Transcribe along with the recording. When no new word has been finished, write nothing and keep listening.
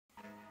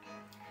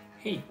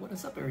Hey, what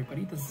is up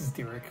everybody? This is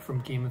Derek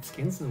from Game of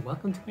Skins and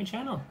welcome to my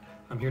channel.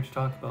 I'm here to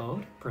talk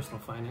about personal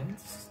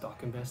finance,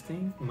 stock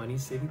investing, money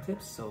saving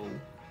tips, so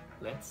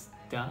let's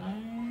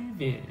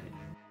dive in.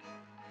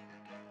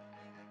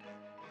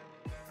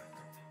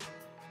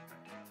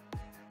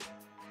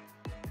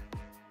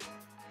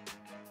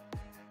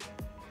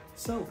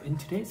 So in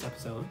today's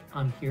episode,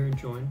 I'm here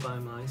joined by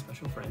my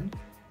special friend,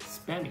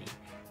 Spammy,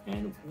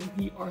 and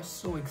we are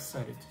so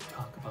excited to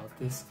talk about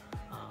this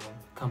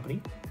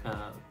company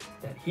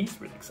that he's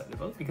really excited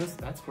about because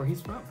that's where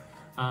he's from.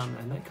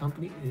 And that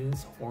company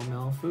is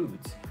Hormel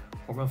Foods.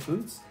 Hormel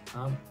Foods,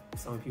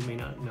 some of you may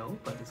not know,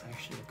 but it's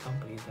actually a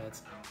company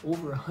that's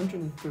over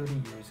 130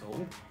 years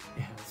old.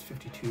 It has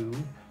 52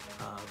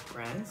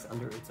 brands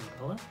under its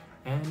umbrella,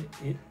 and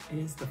it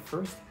is the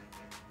first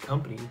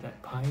company that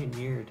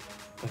pioneered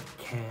the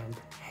canned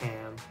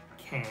ham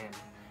can.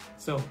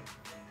 So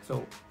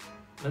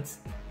let's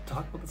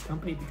talk about this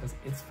company because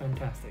it's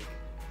fantastic.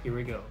 Here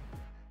we go.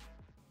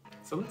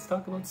 So let's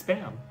talk about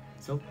Spam.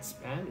 So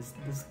Spam is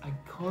this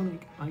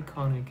iconic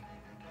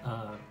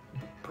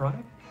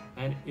product,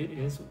 and it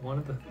is one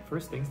of the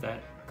first things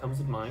that comes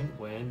to mind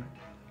when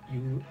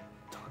you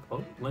talk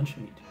about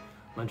luncheon meat.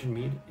 Luncheon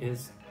meat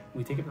is,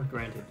 we take it for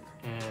granted,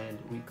 and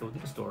we go to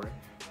the store,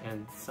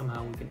 and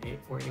somehow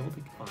we're able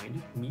to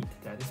find meat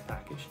that is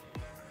packaged,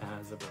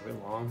 has a very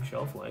long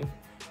shelf life,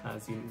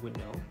 as you would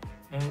know,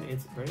 and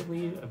it's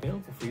readily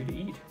available for you to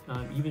eat,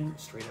 even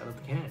straight out of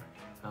the can.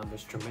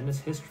 There's tremendous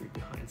history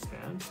behind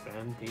Spam.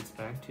 Spam dates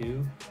back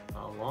to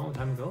a long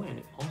time ago, and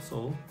it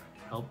also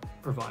helped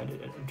provide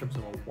it in terms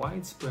of a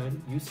widespread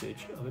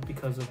usage of it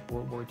because of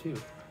World War II.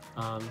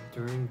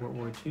 During World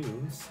War II,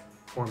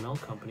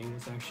 Hormel Company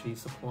was actually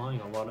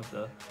supplying a lot of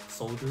the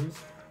soldiers,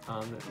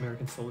 the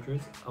American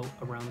soldiers out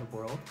around the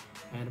world,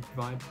 and to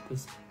provide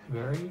this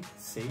very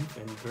safe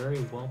and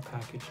very well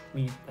packaged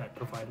meat that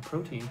provided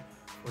protein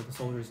for the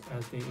soldiers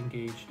as they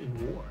engaged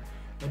in war.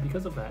 And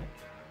because of that,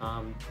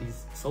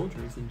 these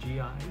soldiers and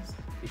GIs,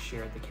 they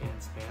shared the canned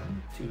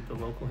Spam to the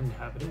local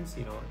inhabitants,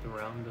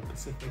 around the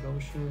Pacific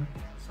Ocean,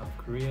 South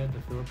Korea,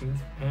 the Philippines,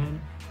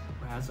 and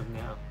as of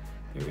now,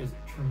 there is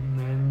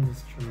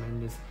tremendous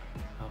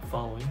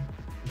following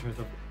in terms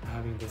of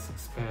having this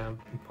Spam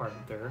be part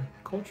of their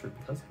culture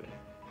because of it.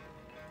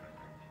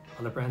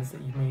 Other brands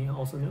that you may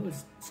also know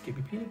is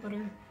Skippy Peanut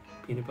Butter.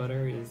 Peanut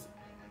butter is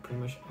pretty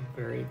much a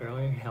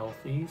very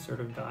healthy sort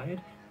of diet,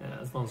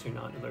 as long as you're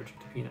not allergic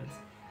to peanuts.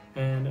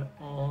 And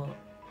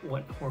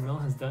what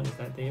Hormel has done is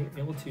that they're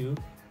able to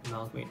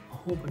amalgamate a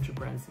whole bunch of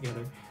brands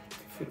together to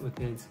fit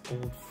within its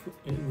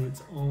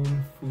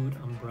own food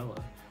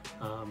umbrella.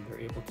 They're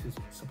able to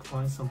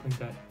supply something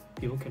that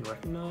people can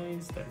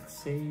recognize, that it's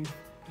safe,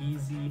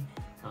 easy,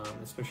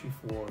 especially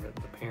for the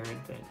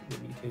parent that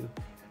would need to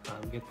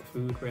get the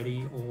food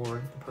ready, or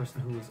the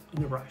person who's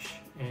in a rush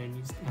and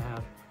needs to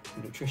have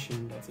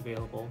nutrition that's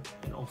available,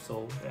 and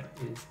also that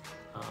is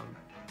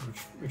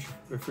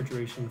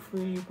refrigeration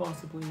free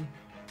possibly,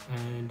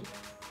 and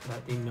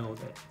that they know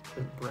that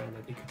the brand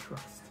that they could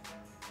trust.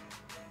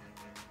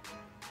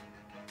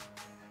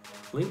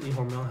 Lately,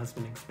 Hormel has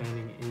been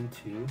expanding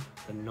into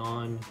the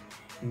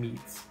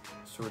non-meats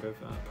sort of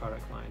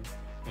product lines,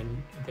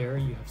 and there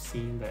you have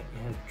seen that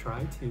it has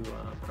tried to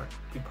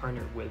be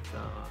partnered with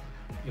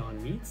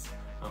Beyond Meats.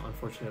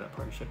 Unfortunately, that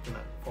partnership did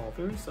not fall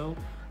through, so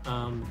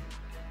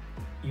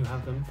you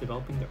have them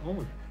developing their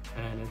own,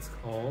 and it's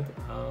called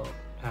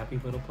Happy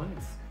Little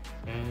Plants,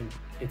 and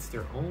it's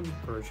their own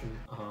version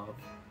of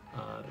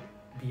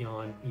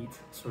Beyond Meat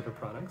sort of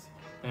products,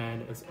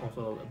 and it's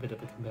also a bit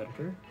of a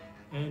competitor.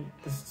 And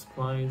this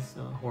supplies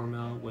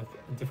Hormel with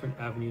a different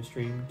avenue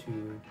stream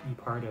to be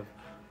part of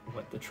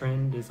what the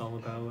trend is all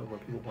about, where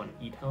people want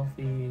to eat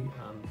healthy,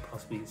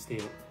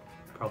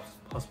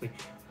 possibly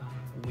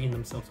wean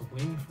themselves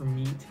away from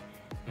meat,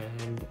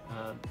 and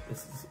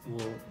this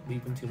will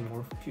lead them to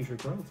more future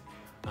growth.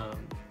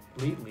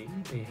 Lately,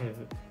 they have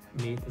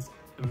made this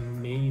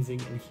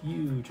amazing and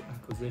huge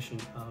acquisition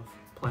of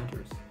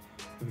Planters.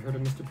 Have you heard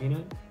of Mr.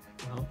 Peanut?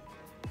 Well,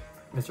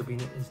 Mr.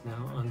 Peanut is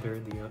now under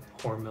the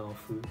Hormel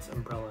Foods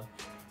umbrella,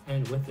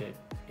 and with it,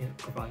 it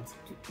provides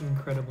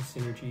incredible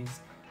synergies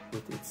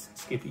with its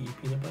Skippy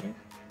peanut butter.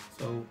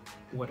 So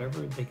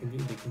whatever they can do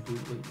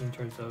in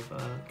terms of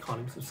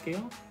economies of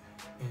scale,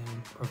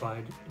 and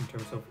provide in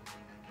terms of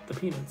the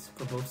peanuts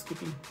for both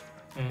Skippy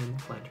and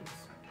Planters.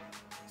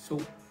 So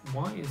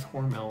why is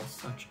Hormel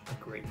such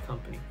a great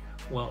company?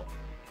 Well,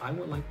 I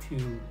would like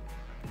to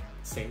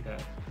say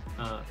that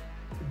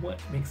what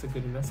makes a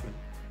good investment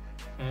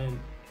and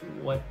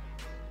what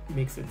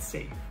makes it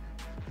safe,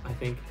 I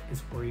think,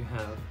 is where you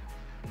have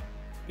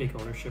big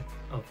ownership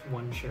of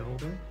one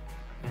shareholder,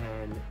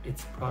 and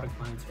its product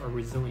lines are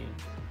resilient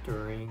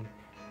during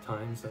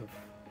times of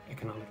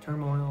economic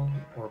turmoil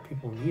or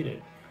people need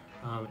it,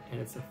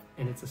 and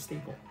it's a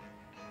staple.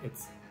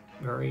 It's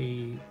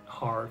very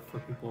hard for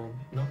people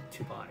not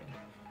to buy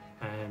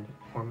it, and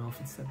Hormel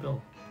fits that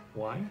bill.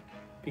 Why?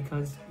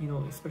 Because,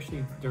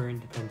 especially during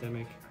the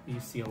pandemic, you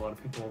see a lot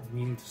of people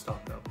needing to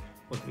stock up.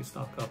 What they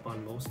stock up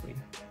on mostly?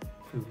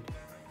 Food.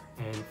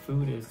 and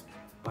food is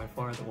by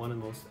far one of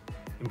the most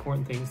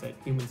important things that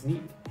humans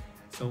need.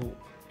 So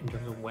in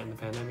terms of when the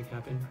pandemic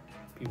happened,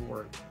 people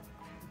were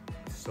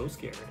so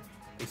scared,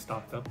 they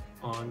stocked up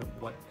on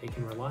what they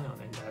can rely on,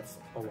 and that's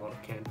a lot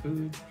of canned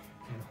foods,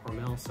 and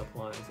Hormel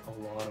supplies a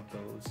lot of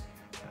those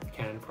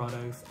canned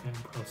products and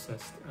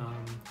processed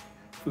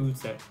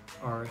foods that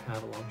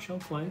have a long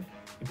shelf life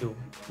and people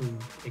whom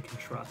they can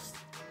trust.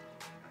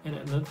 And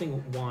another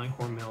thing why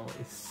Hormel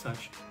is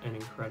such an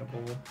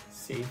incredible,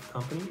 safe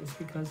company is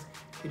because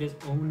it is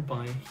owned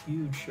by a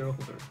huge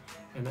shareholder,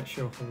 and that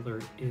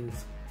shareholder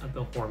is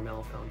the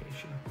Hormel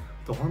Foundation.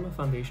 The Hormel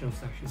Foundation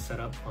was actually set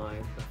up by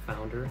the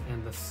founder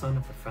and the son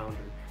of the founder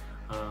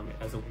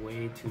as a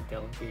way to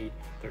delegate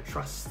their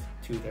trust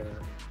to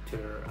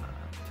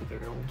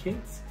their own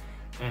kids.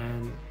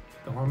 And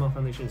the Hormel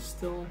Foundation is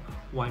still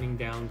winding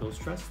down those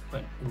trusts,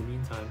 but in the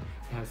meantime,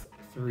 it has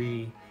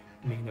three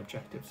main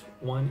objectives.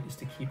 One is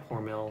to keep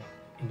Hormel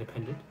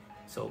independent,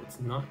 so it's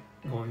not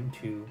going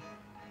to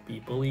be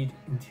bullied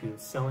into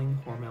selling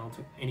Hormel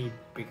to any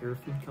bigger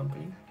food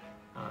company.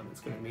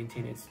 It's going to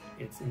maintain its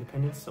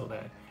independence so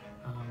that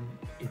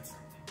its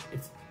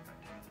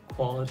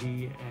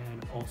quality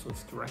and also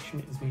its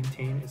direction is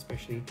maintained,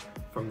 especially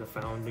from the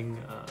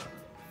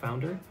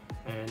founder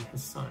and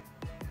his son.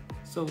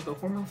 So the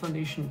Hormel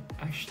Foundation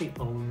actually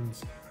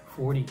owns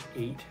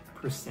 48%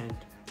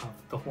 of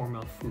the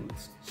Hormel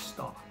Foods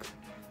stock.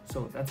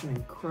 So that's an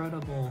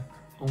incredible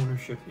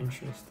ownership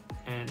interest,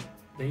 and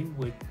they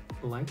would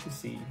like to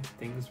see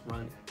things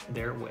run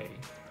their way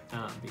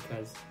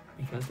because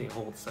they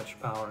hold such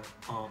power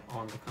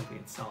on the company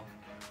itself.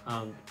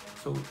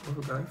 So with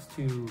regards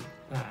to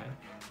that,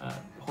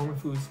 Hormel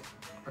Foods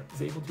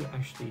is able to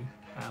actually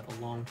have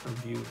a long-term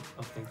view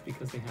of things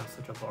because they have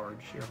such a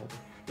large shareholder.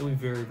 It would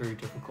be very, very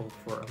difficult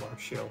for a large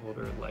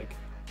shareholder like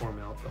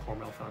Hormel, the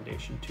Hormel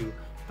Foundation, to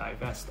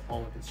divest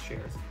all of its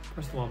shares.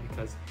 First of all,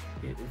 because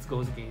it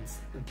goes against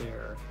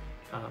their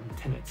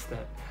tenets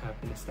that have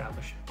been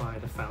established by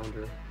the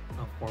founder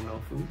of Hormel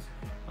Foods,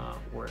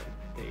 where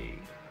they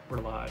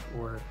rely,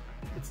 or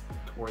it's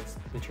towards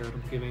the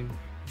charitable giving,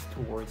 it's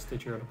towards the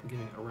charitable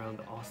giving around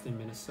the Austin,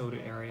 Minnesota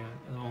area,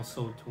 and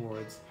also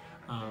towards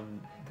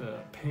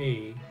the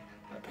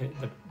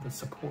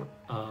support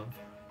of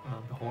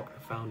the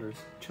founder's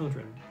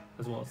children,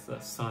 as well as the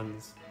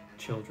son's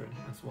children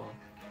as well.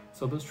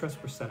 So those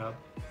trusts were set up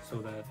so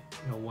that,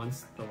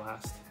 once the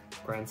last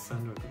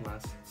grandson or the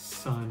last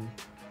son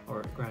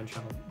or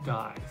grandchild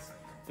dies,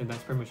 then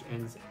that pretty much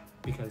ends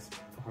because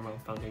the Hormel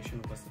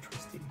Foundation was the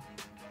trustee.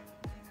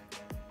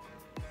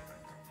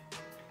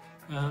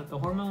 The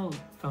Hormel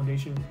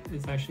Foundation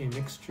is actually a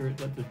mixture,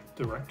 that the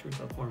directors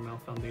of Hormel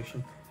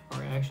Foundation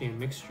are actually a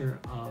mixture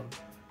of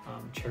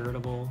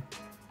charitable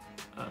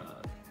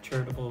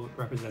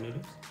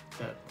representatives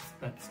that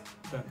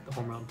the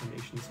Hormel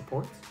Foundation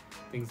supports.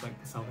 Things like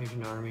the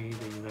Salvation Army,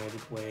 the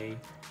United Way,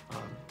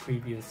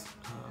 previous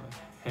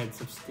heads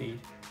of state,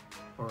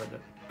 or the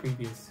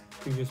previous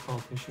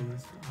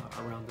politicians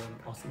around the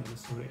Austin,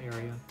 Minnesota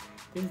area.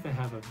 Things that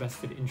have a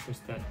vested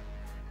interest, that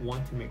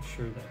want to make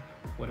sure that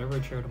whatever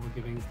charitable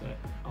givings that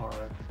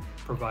are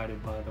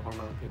provided by the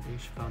Hormel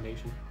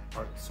Foundation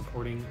are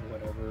supporting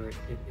whatever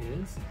it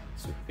is.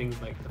 So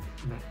things like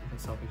the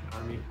Salvation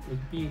Army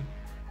would be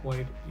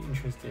quite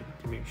interested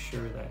to make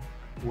sure that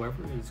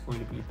whoever is going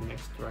to be the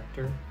next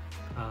director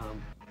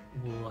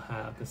will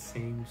have the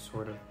same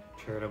sort of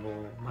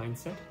charitable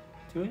mindset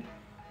to it.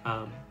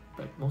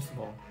 But most of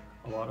all,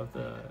 a lot of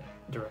the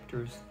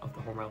directors of the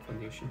Hormel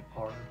Foundation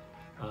are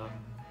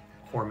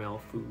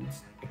Hormel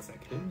Foods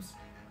executives,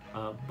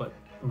 but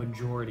the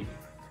majority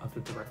of the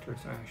directors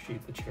are actually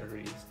the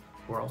charities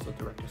who are also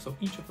directors. So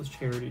each of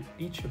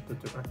the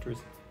directors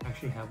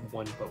actually have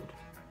one vote.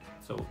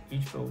 So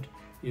each vote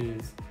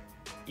is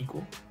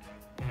equal,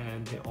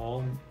 and they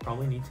all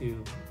probably need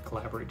to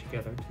collaborate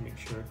together to make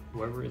sure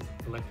whoever is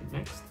elected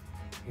next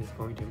is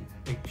going to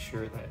make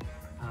sure that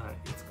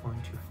it's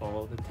going to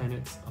follow the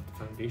tenets of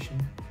the foundation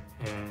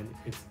and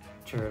its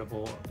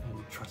charitable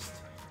and trust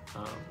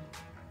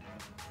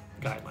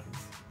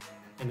guidelines.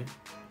 And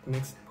the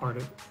next part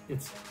of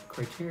its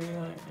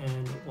criteria,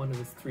 and one of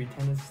its three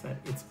tenets, is that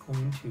it's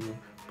going to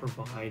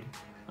provide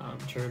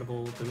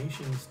charitable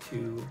donations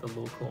to the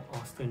local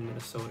Austin,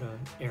 Minnesota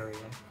area,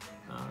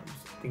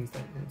 things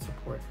that would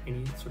support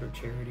any sort of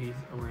charities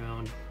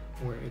around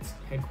where it's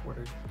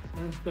headquartered.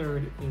 And the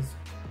third is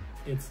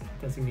its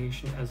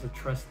designation as a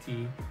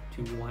trustee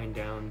to wind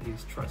down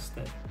these trusts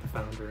that the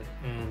founder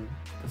and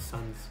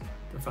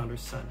the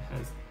founder's son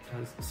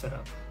has set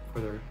up for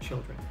their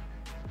children.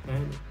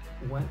 And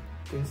what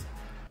this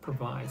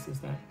provides is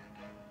that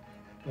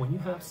when you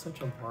have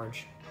such a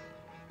large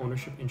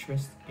ownership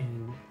interest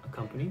in a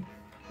company,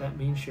 that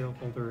main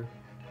shareholder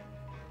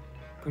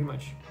pretty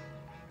much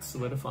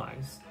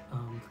solidifies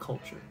the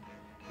culture.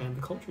 And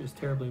the culture is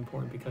terribly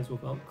important, because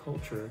without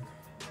culture,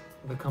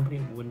 the company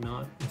would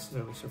not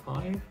necessarily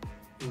survive.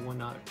 It would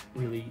not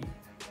really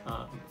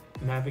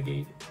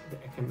navigate the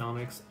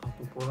economics of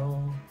the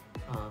world.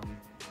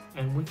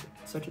 And with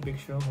such a big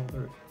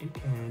shareholder, it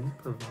can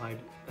provide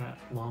that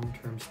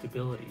long-term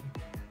stability.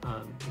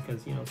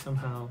 Because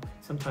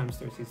sometimes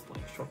there's these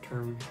like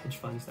short-term hedge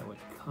funds that would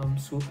come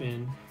swoop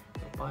in,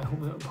 buy a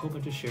whole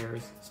bunch of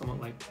shares, somewhat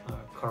like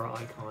Car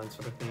Icon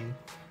sort of thing.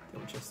 They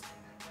would just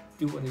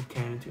do what they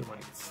can to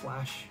like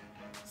slash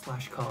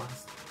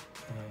cost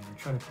and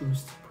try to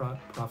boost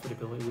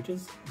profitability, which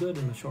is good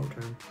in the short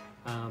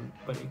term,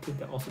 but it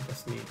could also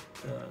decimate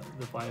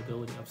the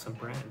viability of some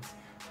brands.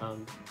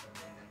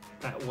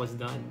 That was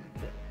done,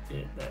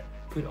 that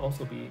could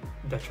also be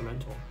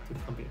detrimental to the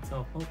company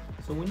itself.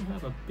 So when you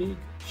have a big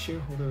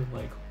shareholder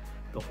like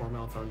the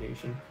Hormel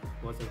Foundation,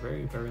 it was a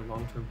very, very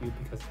long-term view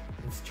because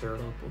its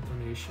charitable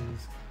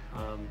donations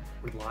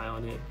rely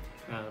on it,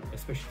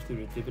 especially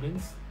through the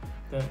dividends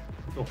that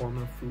the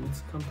Hormel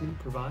Foods company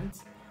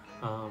provides.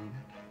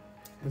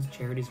 Those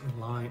charities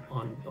rely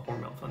on the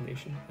Hormel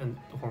Foundation, and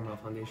the Hormel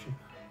Foundation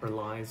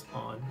relies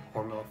on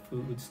Hormel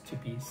Foods to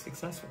be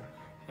successful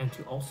and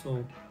to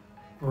also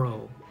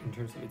grow in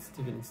terms of its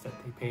dividends that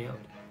they pay out.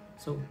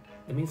 So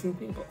the amazing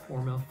thing about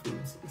Hormel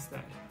Foods is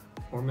that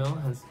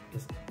Hormel is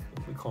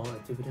what we call a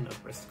dividend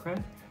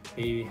aristocrat.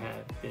 They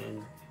have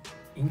been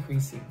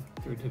increasing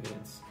their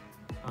dividends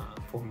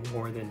for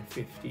more than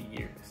 50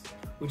 years,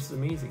 which is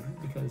amazing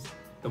because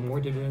the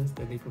more dividends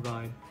that they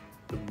provide,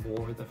 the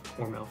more the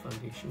Hormel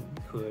Foundation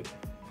could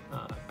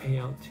pay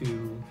out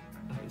to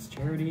its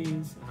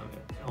charities,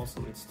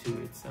 also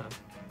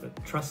the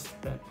trusts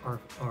that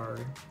are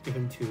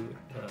given to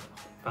the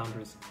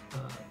founders'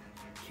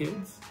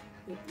 kids,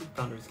 the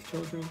founders'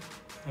 children,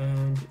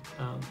 and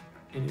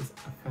it is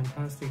a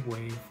fantastic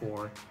way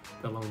for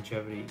the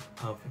longevity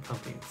of the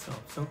company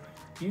itself. So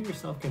you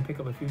yourself can pick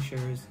up a few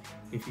shares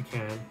if you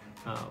can,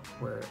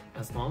 where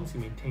as long as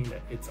you maintain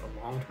that it's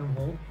a long-term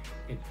hold,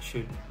 it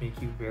should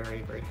make you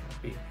very, very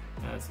happy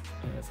as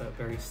a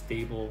very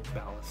stable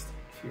ballast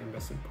to your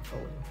investment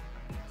portfolio.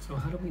 So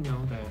how do we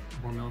know that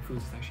Hormel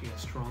Foods is actually a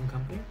strong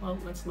company? Well,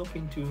 let's look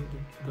into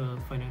the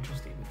financial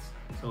statements.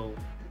 So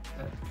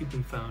that can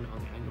be found on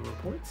the annual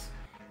reports.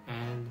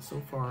 And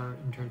so far,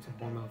 in terms of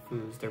Hormel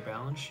Foods, their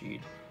balance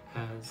sheet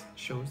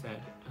shows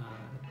that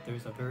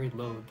there's a very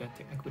low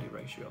debt-to-equity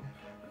ratio.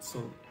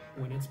 So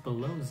when it's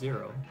below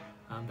zero,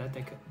 that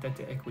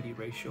debt-to-equity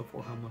ratio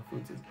for Hormel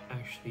Foods is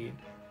actually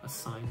a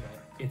sign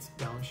that its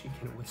balance sheet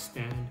can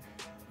withstand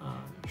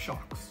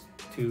shocks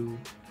to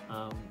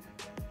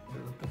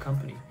the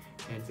company,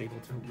 and is able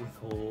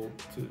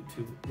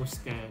to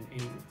withstand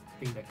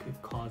anything that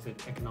could cause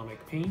it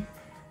economic pain.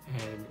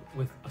 And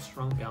with a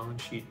strong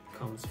balance sheet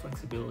comes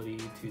flexibility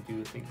to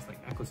do things like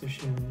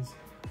acquisitions,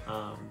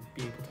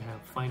 be able to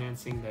have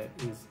financing that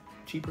is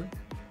cheaper.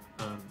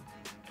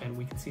 And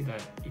we can see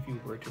that if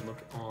you were to look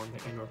on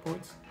the annual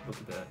reports, look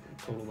at the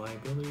total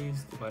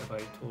liabilities divided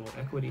by total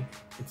equity,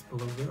 it's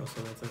below zero.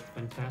 So that's a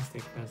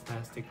fantastic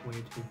way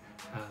to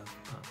have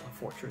a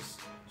fortress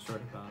sort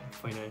of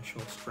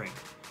financial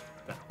strength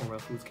that Hormel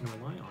Foods can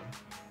rely on.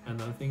 And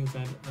the other thing is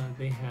that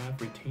they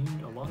have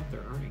retained a lot of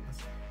their earnings.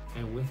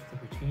 And with the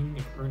retaining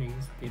of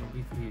earnings, they don't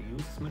need to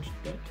use as much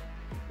debt,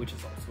 which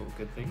is also a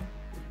good thing.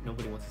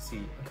 Nobody wants to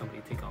see a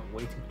company take on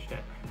way too much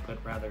debt, but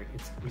rather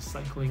it's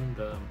recycling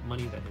the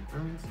money that it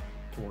earns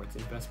towards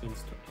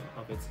investments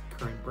of its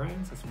current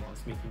brands, as well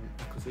as making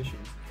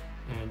acquisitions.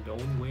 And the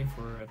only way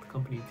for the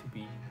company to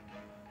be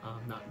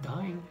not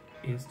dying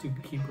is to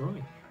keep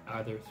growing,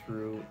 either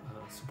through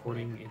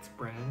supporting its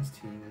brands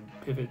to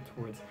pivot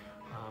towards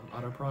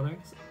other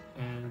products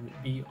and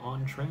be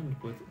on trend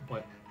with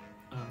what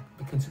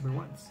the consumer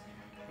wants.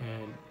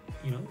 And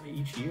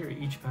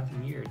each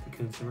passing year, the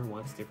consumer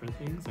wants different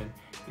things, and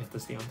you have to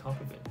stay on top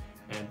of it.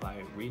 And by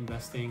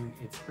reinvesting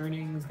its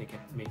earnings, they can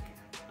make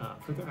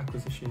further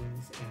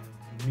acquisitions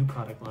and new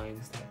product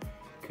lines that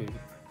could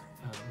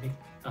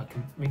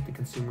make the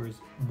consumers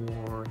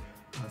more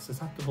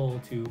susceptible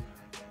to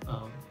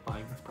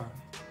buying this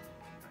product.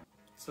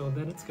 So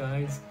that's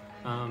guys.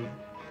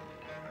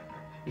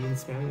 Me and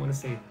Spammy want to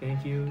say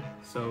thank you.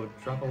 So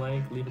drop a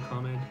like, leave a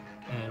comment,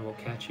 and we'll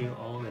catch you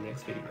all in the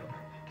next video.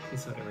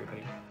 Peace out,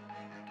 everybody.